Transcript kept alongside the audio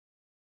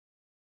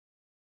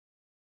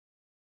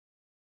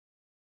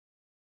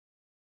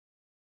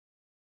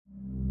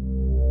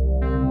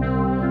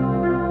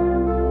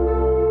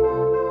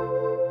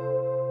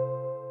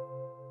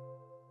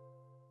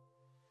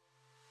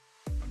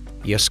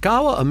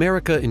Yaskawa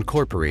America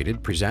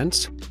Incorporated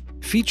presents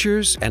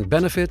Features and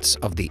Benefits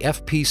of the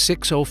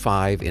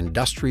FP605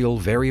 Industrial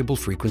Variable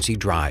Frequency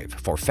Drive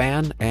for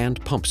Fan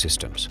and Pump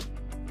Systems.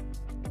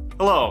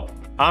 Hello,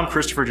 I'm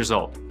Christopher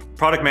Jaszczolt,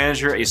 Product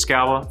Manager at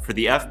Yaskawa for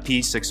the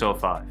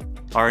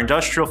FP605, our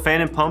industrial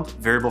fan and pump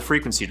variable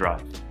frequency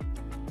drive.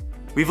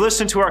 We've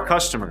listened to our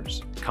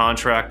customers,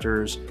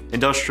 contractors,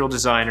 industrial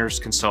designers,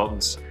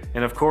 consultants,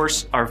 and of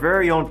course, our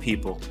very own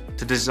people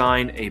to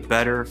design a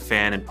better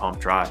fan and pump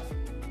drive.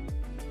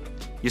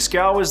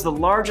 Yaskawa is the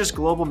largest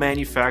global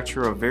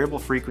manufacturer of variable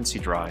frequency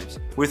drives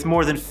with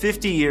more than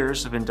 50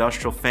 years of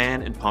industrial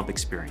fan and pump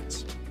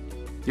experience.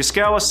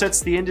 Yaskawa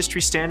sets the industry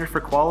standard for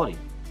quality.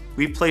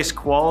 We place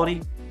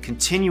quality,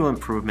 continual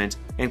improvement,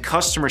 and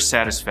customer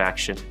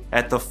satisfaction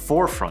at the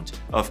forefront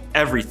of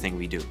everything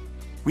we do.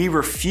 We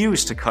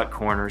refuse to cut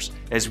corners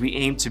as we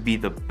aim to be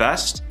the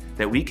best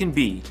that we can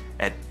be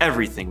at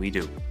everything we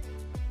do.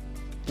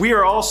 We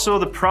are also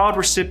the proud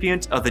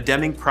recipient of the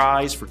DEMING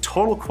Prize for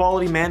Total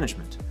Quality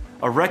Management,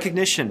 a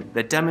recognition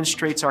that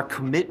demonstrates our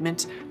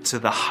commitment to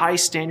the high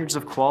standards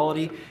of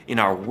quality in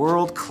our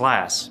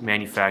world-class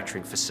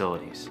manufacturing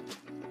facilities.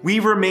 We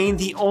remain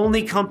the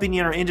only company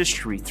in our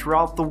industry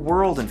throughout the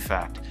world, in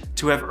fact,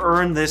 to have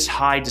earned this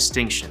high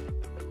distinction.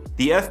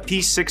 The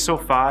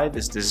FP605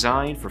 is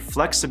designed for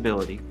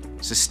flexibility,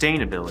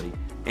 sustainability,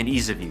 and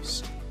ease of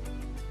use.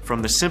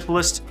 From the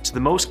simplest to the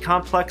most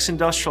complex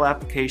industrial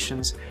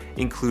applications,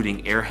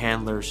 including air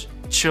handlers,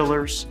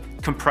 chillers,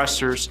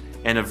 compressors,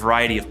 and a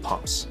variety of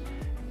pumps.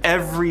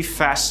 Every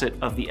facet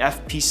of the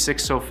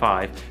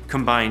FP605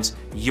 combines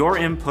your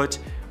input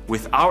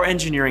with our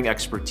engineering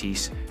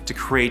expertise to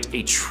create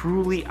a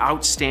truly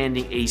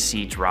outstanding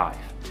AC drive,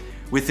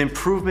 with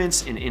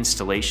improvements in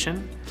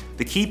installation,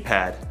 the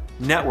keypad,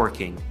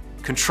 networking,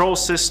 control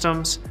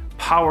systems,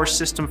 power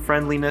system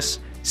friendliness,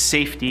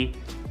 safety,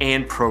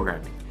 and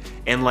programming.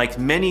 And like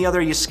many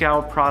other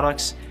Yaskawa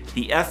products,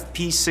 the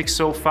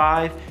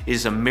FP605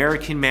 is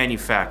American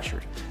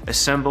manufactured,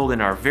 assembled in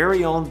our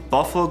very own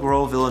Buffalo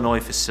Grove, Illinois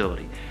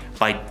facility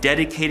by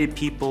dedicated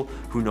people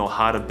who know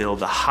how to build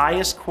the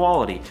highest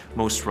quality,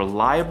 most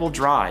reliable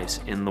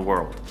drives in the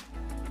world.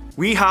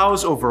 We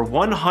house over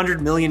 $100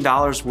 million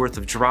worth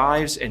of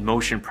drives and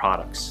motion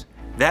products.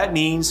 That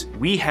means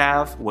we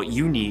have what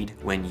you need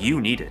when you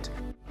need it.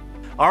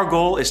 Our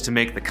goal is to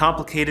make the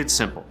complicated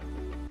simple.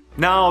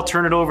 Now I'll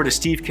turn it over to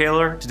Steve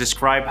Kaler to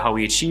describe how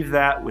we achieve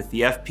that with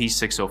the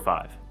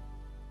FP605.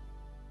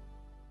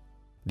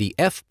 The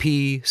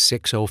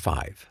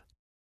FP605.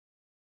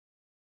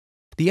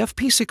 The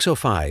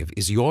FP605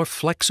 is your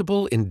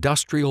flexible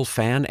industrial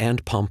fan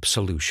and pump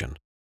solution.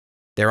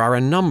 There are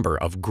a number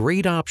of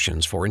great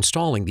options for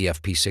installing the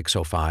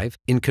FP605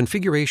 in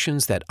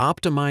configurations that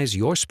optimize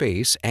your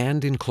space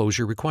and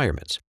enclosure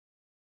requirements.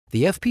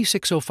 The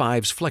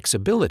FP605's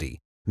flexibility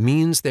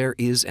means there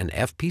is an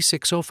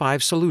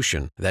FP605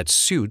 solution that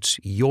suits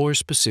your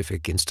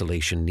specific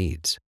installation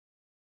needs.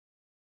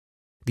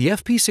 The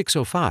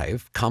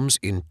FP605 comes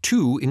in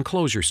two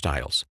enclosure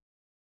styles: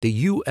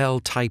 the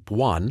UL Type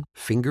 1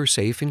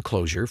 finger-safe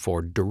enclosure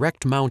for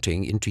direct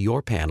mounting into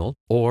your panel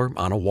or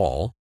on a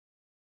wall.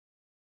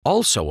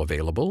 Also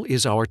available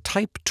is our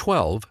Type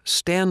 12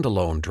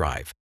 standalone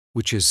drive,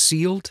 which is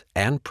sealed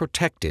and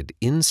protected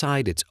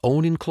inside its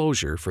own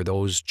enclosure for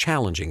those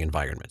challenging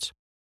environments.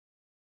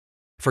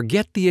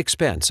 Forget the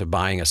expense of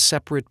buying a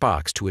separate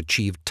box to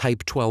achieve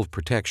Type 12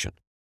 protection.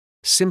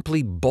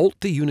 Simply bolt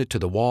the unit to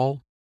the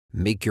wall,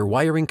 make your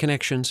wiring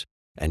connections,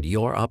 and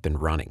you're up and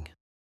running.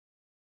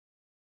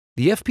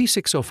 The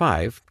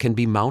FP605 can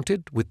be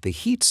mounted with the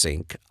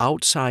heatsink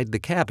outside the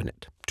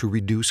cabinet to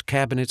reduce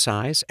cabinet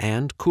size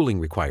and cooling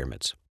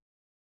requirements.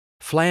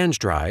 Flange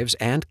drives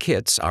and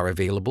kits are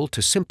available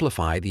to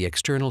simplify the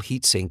external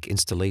heatsink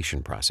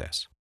installation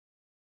process.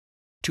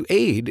 To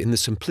aid in the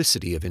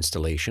simplicity of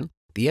installation,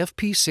 the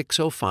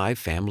FP605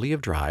 family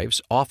of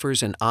drives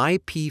offers an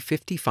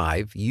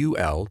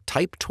IP55UL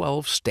Type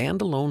 12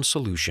 standalone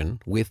solution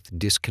with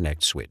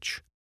disconnect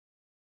switch.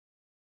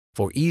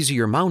 For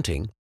easier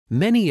mounting,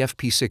 many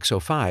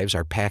FP605s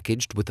are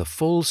packaged with a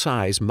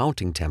full-size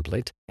mounting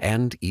template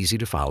and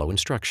easy-to-follow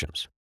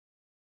instructions.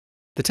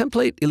 The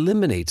template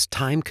eliminates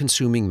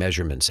time-consuming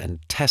measurements and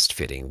test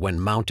fitting when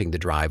mounting the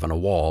drive on a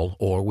wall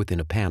or within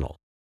a panel.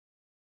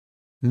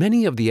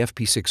 Many of the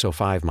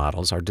FP605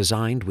 models are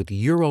designed with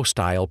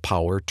Euro-style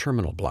power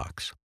terminal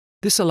blocks.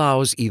 This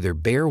allows either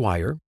bare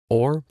wire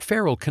or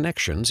ferrule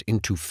connections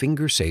into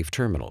finger-safe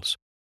terminals.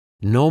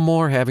 No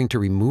more having to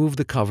remove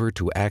the cover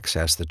to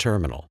access the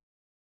terminal.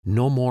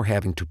 No more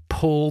having to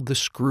pull the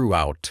screw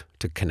out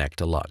to connect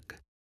a lug.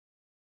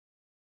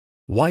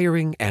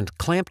 Wiring and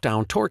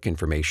clamp-down torque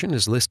information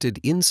is listed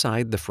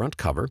inside the front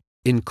cover,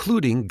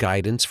 including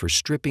guidance for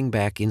stripping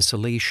back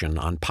insulation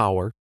on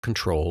power,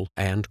 control,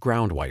 and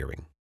ground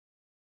wiring.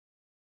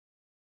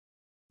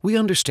 We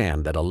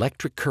understand that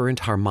electric current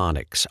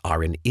harmonics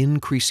are an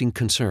increasing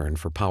concern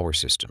for power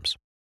systems.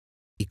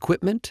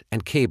 Equipment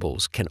and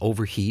cables can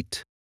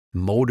overheat,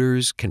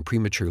 motors can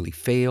prematurely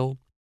fail,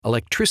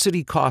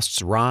 electricity costs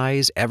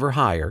rise ever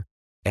higher,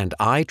 and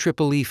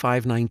IEEE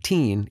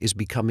 519 is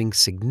becoming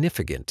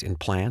significant in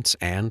plants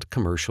and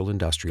commercial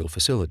industrial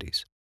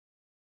facilities.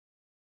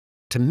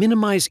 To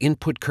minimize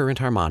input current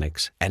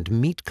harmonics and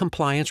meet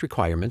compliance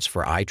requirements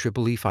for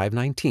IEEE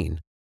 519,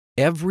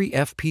 every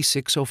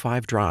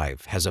FP605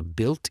 drive has a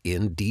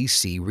built-in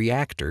DC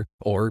reactor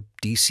or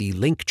DC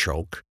link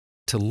choke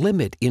to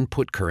limit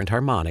input current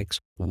harmonics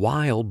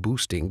while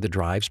boosting the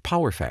drive's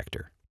power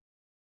factor.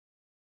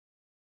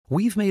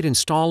 We've made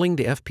installing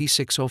the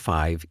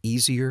FP605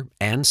 easier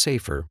and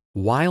safer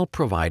while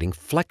providing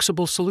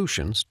flexible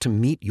solutions to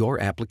meet your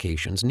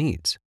application's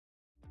needs.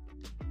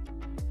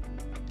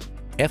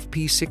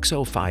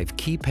 FP605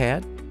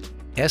 Keypad,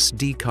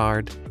 SD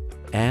card,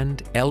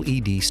 and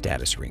LED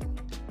status ring.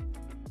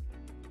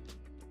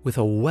 With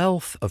a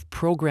wealth of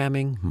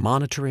programming,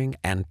 monitoring,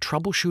 and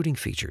troubleshooting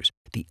features,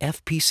 the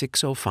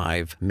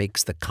FP605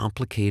 makes the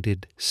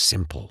complicated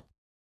simple.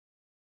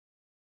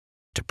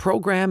 To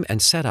program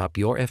and set up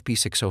your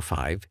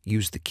FP605,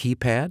 use the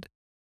keypad,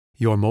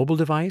 your mobile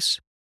device,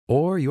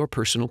 or your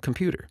personal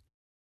computer.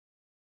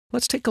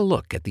 Let's take a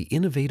look at the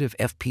innovative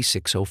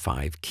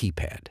FP605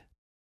 keypad.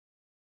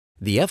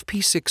 The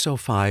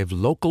FP605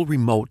 local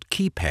remote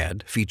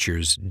keypad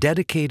features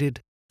dedicated,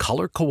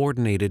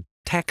 color-coordinated,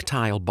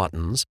 tactile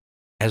buttons,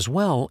 as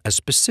well as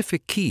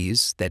specific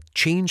keys that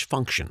change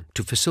function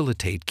to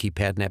facilitate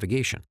keypad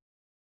navigation.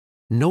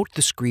 Note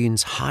the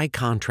screen's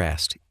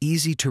high-contrast,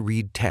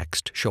 easy-to-read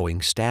text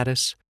showing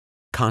status,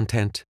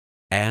 content,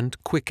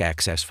 and quick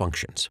access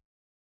functions.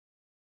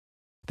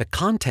 The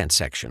Content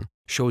section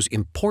shows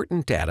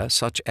important data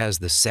such as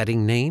the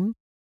setting name,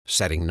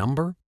 setting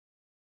number,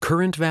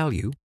 current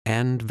value,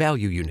 and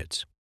value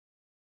units.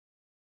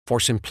 For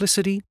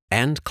simplicity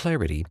and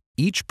clarity,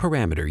 each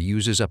parameter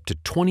uses up to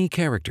 20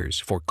 characters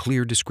for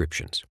clear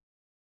descriptions.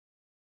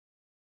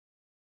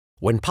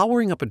 When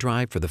powering up a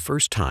drive for the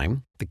first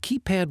time, the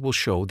keypad will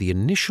show the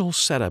initial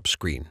setup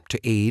screen to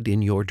aid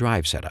in your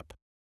drive setup.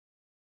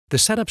 The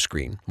setup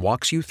screen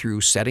walks you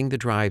through setting the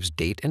drive's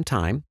date and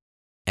time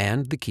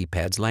and the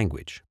keypad's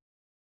language.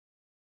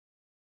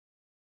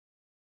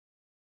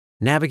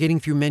 Navigating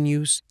through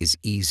menus is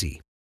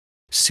easy.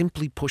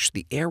 Simply push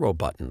the arrow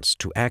buttons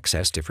to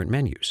access different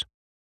menus.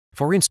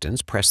 For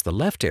instance, press the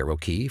left arrow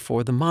key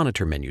for the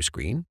monitor menu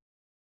screen,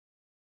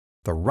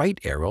 the right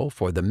arrow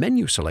for the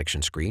menu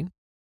selection screen,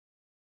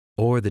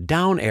 or the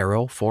down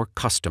arrow for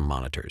custom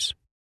monitors.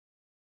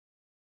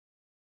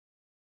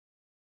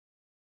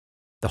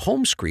 The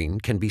home screen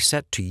can be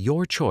set to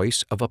your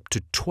choice of up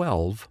to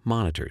 12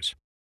 monitors.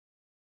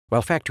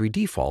 While factory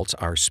defaults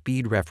are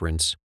speed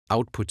reference,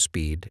 output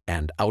speed,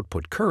 and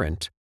output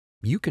current,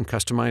 you can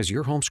customize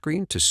your home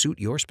screen to suit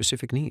your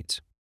specific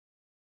needs.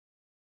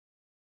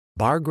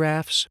 Bar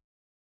graphs,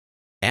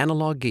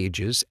 analog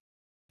gauges,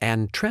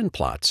 and trend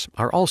plots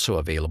are also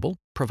available,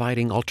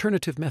 providing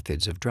alternative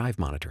methods of drive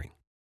monitoring.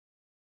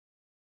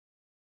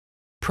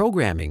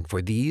 Programming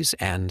for these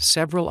and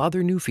several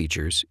other new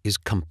features is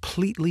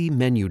completely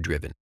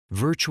menu-driven,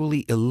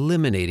 virtually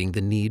eliminating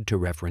the need to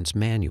reference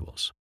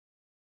manuals.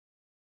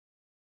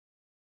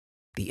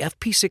 The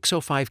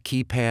FP605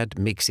 keypad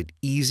makes it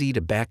easy to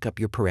back up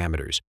your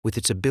parameters with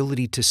its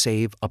ability to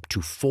save up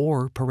to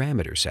 4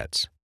 parameter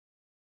sets.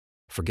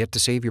 Forget to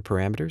save your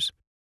parameters?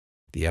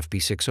 The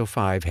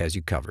FP605 has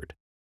you covered.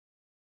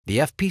 The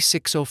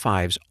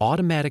FP605's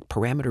automatic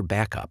parameter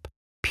backup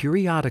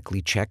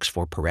periodically checks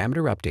for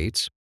parameter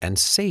updates and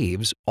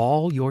saves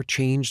all your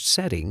changed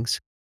settings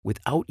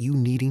without you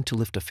needing to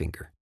lift a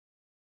finger.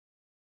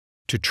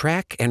 To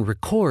track and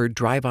record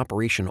drive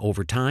operation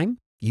over time,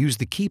 use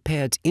the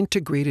keypad's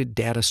integrated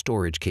data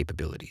storage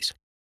capabilities.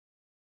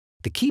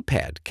 The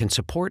keypad can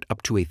support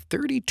up to a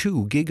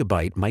 32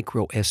 GB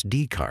micro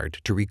SD card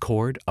to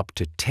record up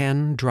to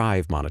 10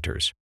 drive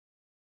monitors.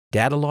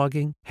 Data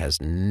logging has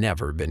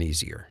never been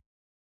easier.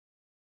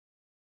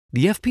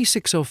 The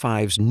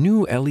FP605's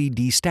new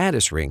LED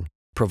status ring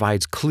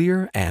provides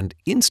clear and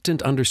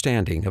instant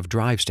understanding of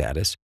drive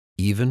status,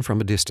 even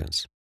from a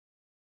distance.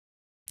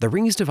 The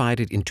ring is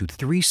divided into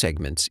 3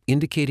 segments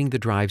indicating the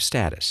drive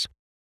status: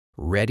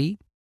 ready,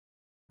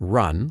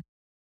 run,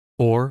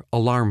 or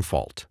alarm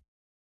fault.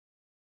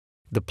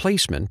 The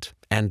placement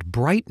and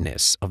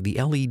brightness of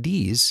the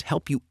LEDs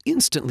help you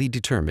instantly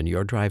determine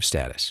your drive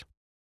status.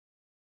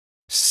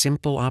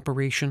 Simple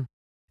operation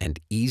and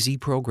easy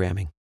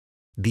programming.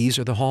 These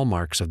are the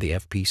hallmarks of the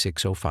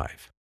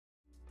FP605.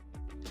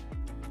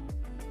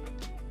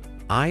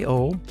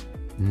 I/O,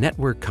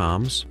 network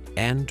comms,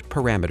 and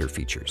parameter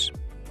features.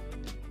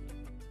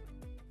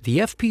 The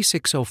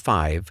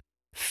FP605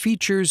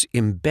 features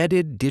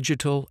embedded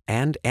digital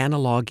and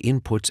analog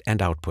inputs and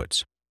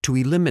outputs to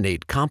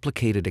eliminate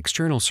complicated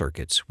external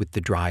circuits with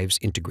the drive's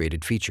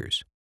integrated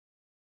features.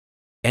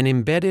 An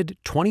embedded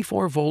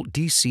 24-volt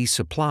DC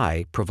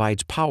supply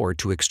provides power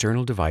to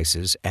external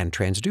devices and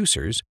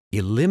transducers,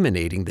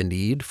 eliminating the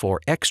need for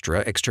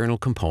extra external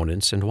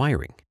components and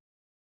wiring.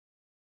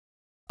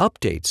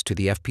 Updates to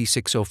the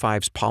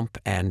FP605's pump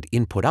and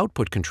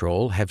input-output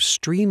control have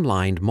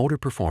streamlined motor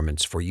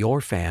performance for your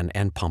fan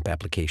and pump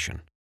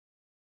application.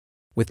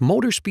 With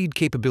motor speed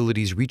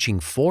capabilities reaching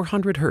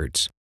 400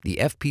 Hz, the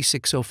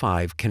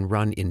FP605 can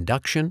run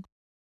induction,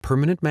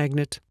 permanent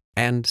magnet,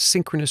 and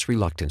synchronous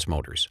reluctance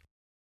motors.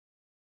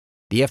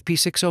 The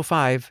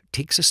FP605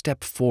 takes a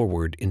step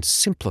forward in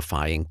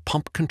simplifying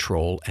pump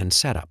control and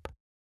setup.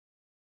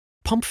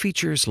 Pump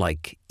features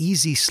like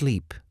easy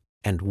sleep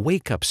and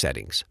wake-up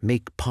settings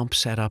make pump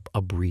setup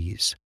a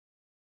breeze.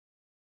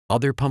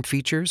 Other pump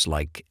features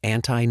like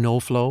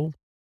anti-no-flow,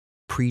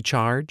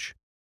 pre-charge,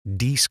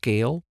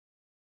 descale,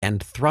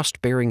 and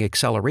thrust-bearing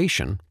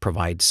acceleration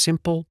provide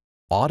simple,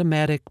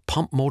 automatic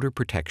pump motor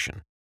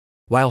protection,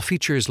 while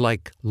features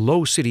like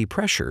low city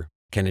pressure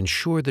can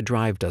ensure the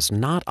drive does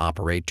not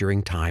operate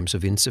during times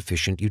of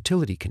insufficient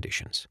utility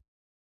conditions.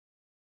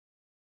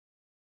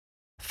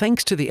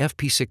 Thanks to the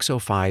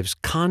FP605's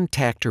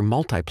Contactor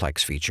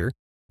Multiplex feature,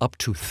 up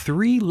to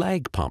 3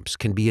 lag pumps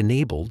can be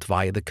enabled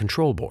via the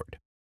control board.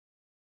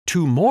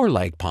 2 more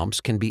lag pumps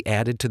can be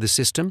added to the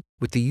system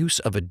with the use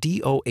of a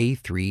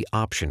DOA3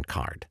 option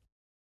card.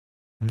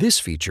 This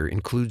feature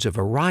includes a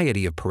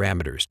variety of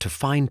parameters to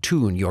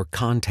fine-tune your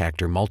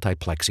contactor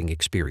multiplexing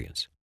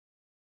experience.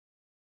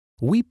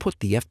 We put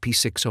the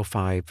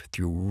FP605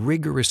 through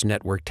rigorous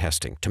network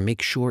testing to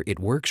make sure it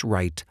works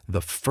right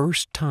the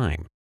first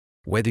time,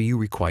 whether you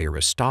require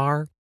a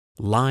star,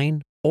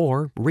 line,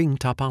 or ring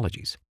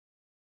topologies.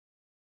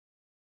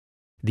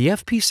 The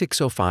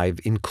FP605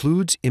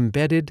 includes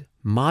embedded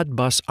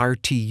Modbus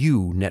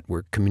RTU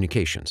network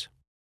communications.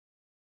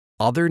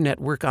 Other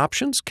network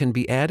options can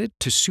be added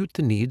to suit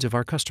the needs of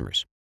our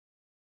customers.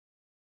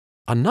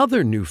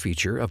 Another new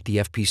feature of the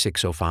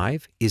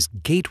FP605 is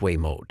Gateway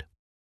Mode,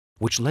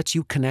 which lets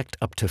you connect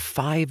up to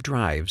 5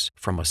 drives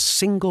from a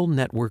single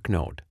network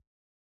node.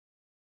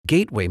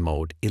 Gateway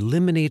Mode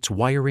eliminates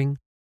wiring,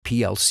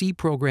 PLC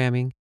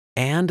programming,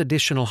 and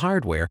additional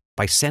hardware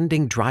by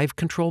sending drive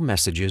control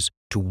messages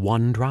to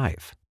one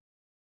drive.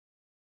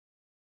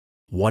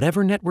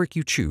 Whatever network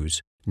you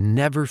choose,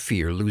 never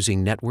fear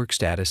losing network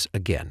status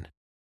again.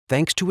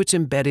 Thanks to its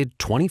embedded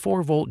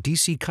 24-volt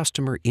DC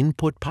customer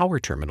input power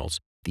terminals,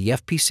 the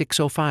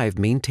FP605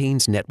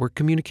 maintains network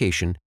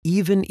communication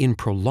even in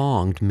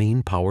prolonged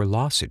main power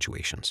loss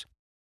situations.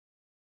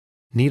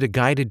 Need a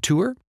guided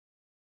tour?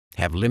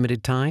 Have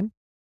limited time?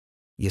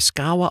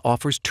 Yaskawa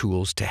offers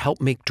tools to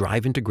help make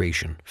drive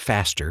integration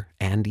faster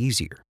and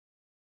easier.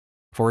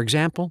 For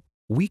example,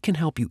 we can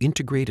help you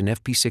integrate an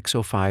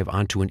FP605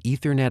 onto an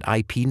Ethernet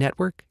IP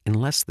network in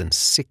less than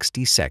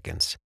 60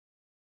 seconds.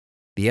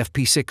 The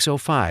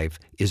FP605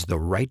 is the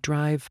right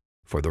drive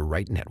for the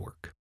right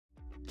network.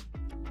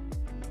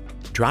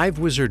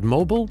 DriveWizard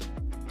Mobile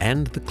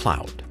and the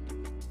cloud.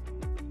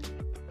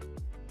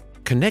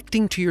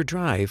 Connecting to your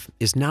drive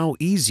is now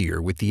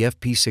easier with the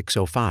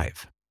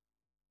FP605.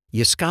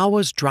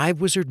 Yaskawa's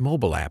DriveWizard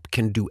mobile app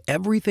can do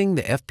everything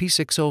the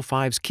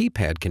FP605's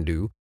keypad can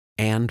do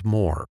and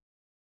more.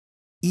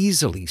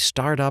 Easily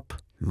start up,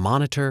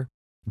 monitor,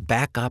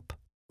 back up,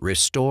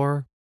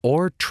 restore,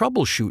 or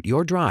troubleshoot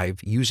your drive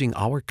using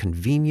our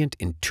convenient,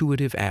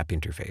 intuitive app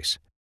interface.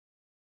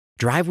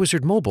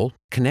 DriveWizard Mobile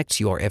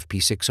connects your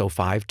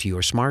FP605 to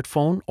your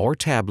smartphone or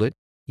tablet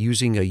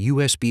using a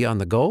USB on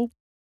the go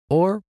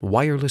or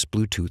wireless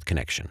Bluetooth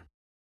connection.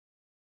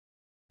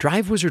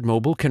 DriveWizard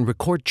Mobile can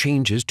record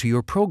changes to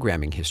your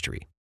programming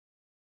history.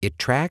 It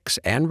tracks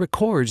and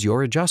records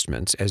your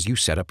adjustments as you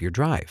set up your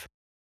drive.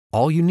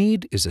 All you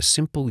need is a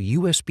simple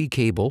USB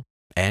cable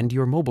and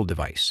your mobile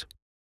device.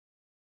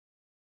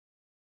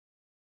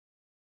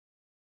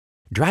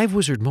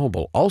 DriveWizard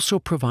Mobile also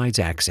provides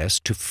access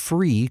to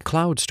free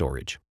cloud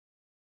storage.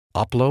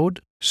 Upload,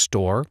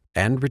 store,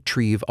 and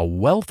retrieve a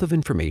wealth of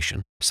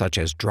information such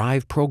as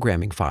drive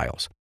programming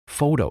files,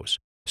 photos,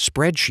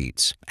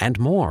 spreadsheets, and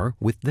more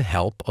with the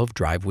help of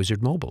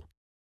DriveWizard Mobile.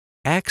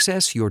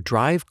 Access your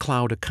Drive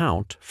Cloud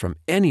account from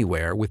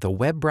anywhere with a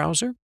web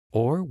browser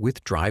or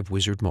with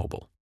DriveWizard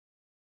Mobile.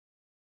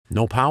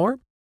 No power?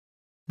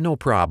 No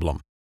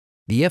problem.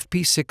 The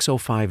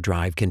FP605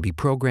 drive can be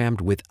programmed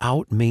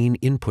without main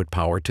input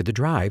power to the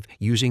drive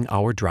using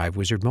our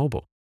DriveWizard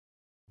Mobile.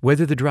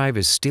 Whether the drive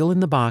is still in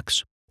the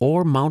box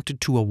or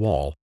mounted to a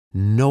wall,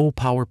 no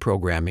power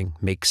programming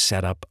makes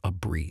setup a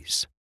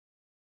breeze.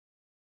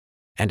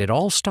 And it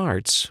all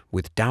starts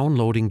with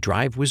downloading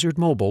DriveWizard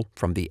Mobile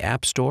from the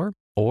App Store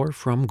or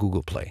from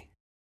Google Play.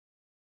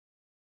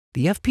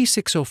 The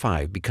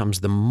FP605 becomes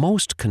the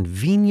most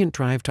convenient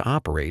drive to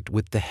operate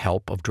with the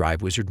help of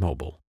DriveWizard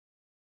Mobile.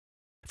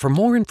 For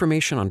more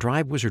information on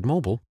DriveWizard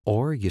Mobile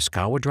or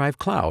Yaskawa Drive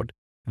Cloud,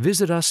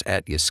 visit us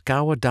at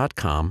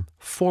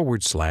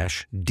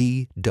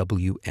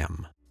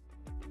yaskawa.com/DWM.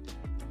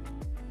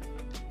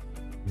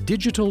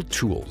 Digital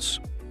tools.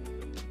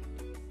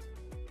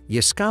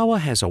 Yaskawa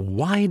has a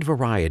wide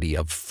variety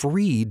of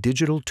free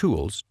digital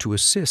tools to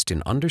assist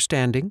in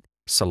understanding,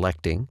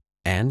 selecting,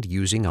 and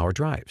using our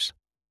drives.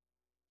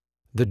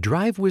 The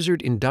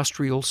DriveWizard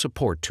Industrial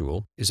Support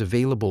Tool is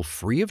available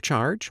free of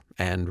charge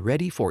and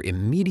ready for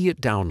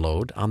immediate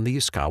download on the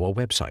Yaskawa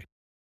website.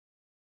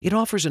 It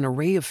offers an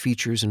array of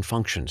features and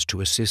functions to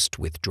assist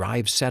with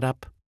drive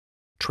setup,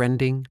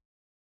 trending,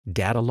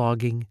 data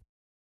logging,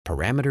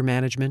 parameter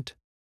management,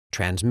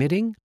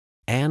 transmitting,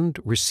 and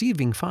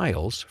receiving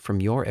files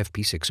from your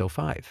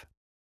FP605.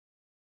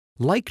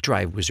 Like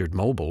DriveWizard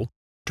Mobile,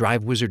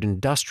 DriveWizard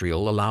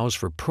Industrial allows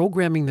for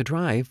programming the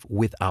drive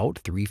without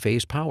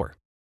three-phase power.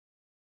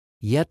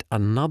 Yet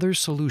another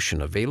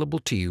solution available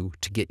to you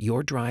to get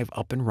your drive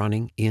up and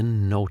running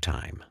in no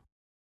time.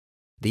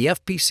 The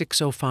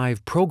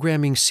FP605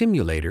 Programming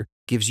Simulator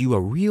gives you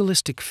a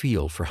realistic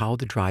feel for how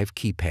the drive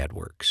keypad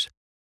works.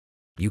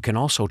 You can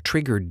also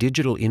trigger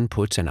digital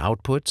inputs and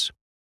outputs,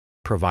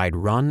 provide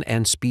run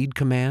and speed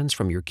commands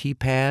from your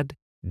keypad,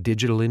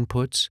 digital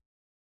inputs,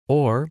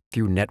 or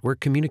through network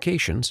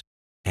communications,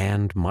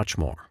 and much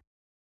more.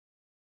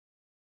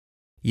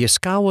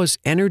 Yaskawa's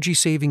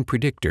energy-saving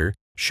predictor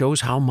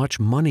shows how much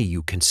money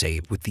you can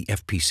save with the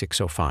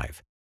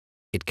FP605.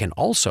 It can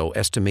also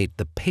estimate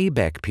the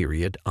payback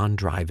period on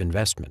drive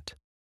investment.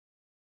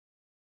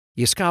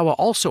 Yaskawa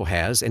also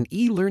has an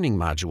e-learning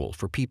module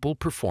for people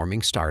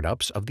performing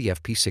startups of the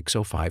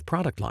FP605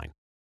 product line.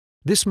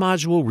 This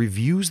module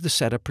reviews the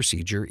setup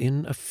procedure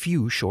in a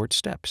few short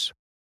steps.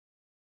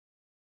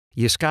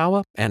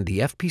 Yaskawa and the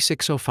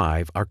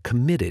FP605 are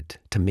committed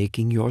to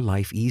making your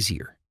life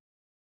easier.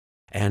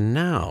 And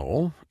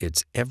now,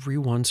 it's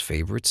everyone's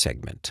favorite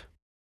segment.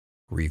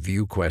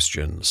 Review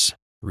questions.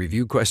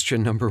 Review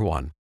question number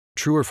 1.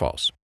 True or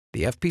false?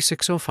 The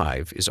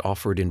FP605 is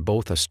offered in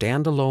both a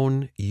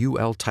standalone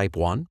UL Type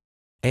 1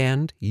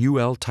 and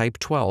UL Type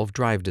 12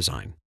 drive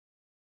design.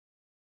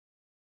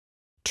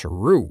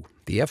 True.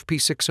 The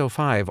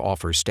FP605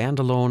 offers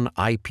standalone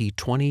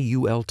IP20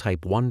 UL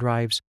Type 1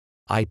 drives,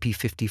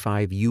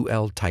 IP55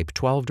 UL Type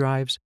 12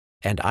 drives,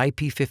 and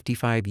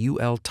IP55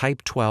 UL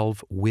Type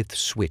 12 with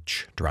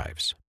switch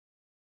drives.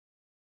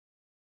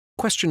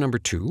 Question number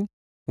 2.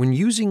 When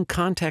using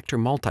contactor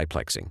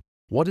multiplexing,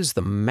 what is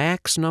the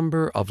max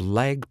number of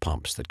lag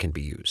pumps that can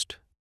be used?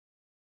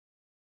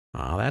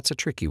 That's a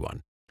tricky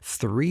one.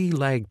 3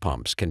 lag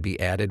pumps can be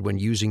added when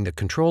using the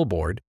control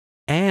board,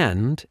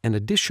 and an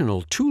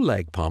additional 2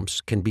 lag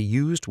pumps can be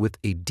used with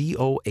a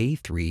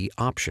DOA3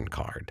 option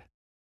card.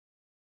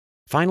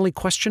 Finally,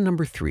 question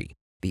number 3.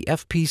 The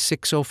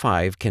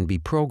FP605 can be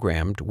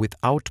programmed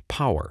without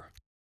power.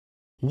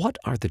 What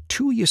are the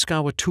 2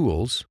 Yaskawa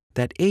tools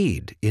that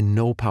aid in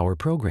no-power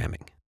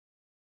programming?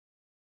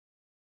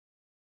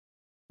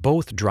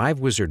 Both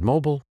DriveWizard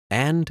Mobile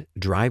and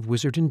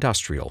DriveWizard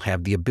Industrial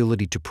have the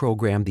ability to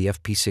program the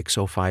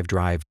FP605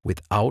 drive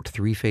without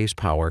three-phase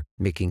power,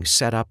 making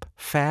setup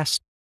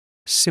fast,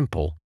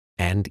 simple,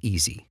 and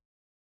easy.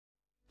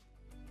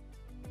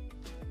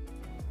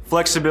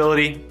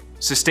 Flexibility,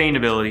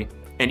 sustainability,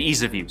 and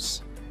ease of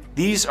use.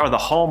 These are the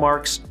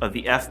hallmarks of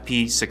the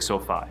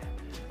FP605.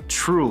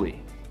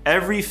 Truly,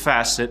 every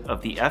facet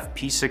of the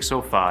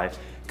FP605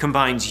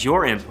 combines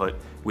your input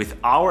with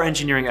our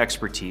engineering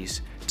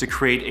expertise to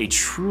create a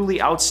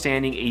truly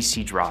outstanding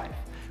AC drive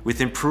with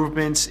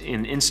improvements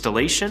in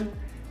installation,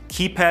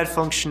 keypad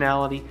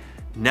functionality,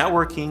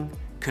 networking,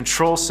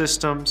 control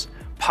systems,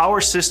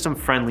 power system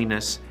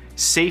friendliness,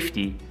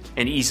 safety,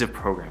 and ease of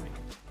programming.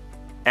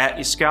 At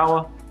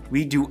Yaskawa,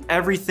 we do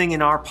everything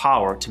in our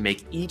power to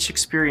make each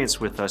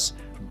experience with us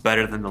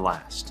better than the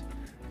last,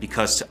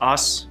 because to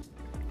us,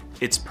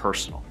 it's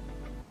personal.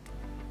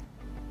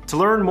 To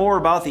learn more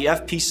about the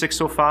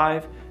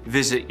FP605,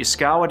 visit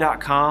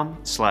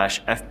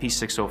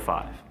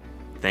yaskawa.com/FP605.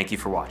 Thank you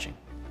for watching.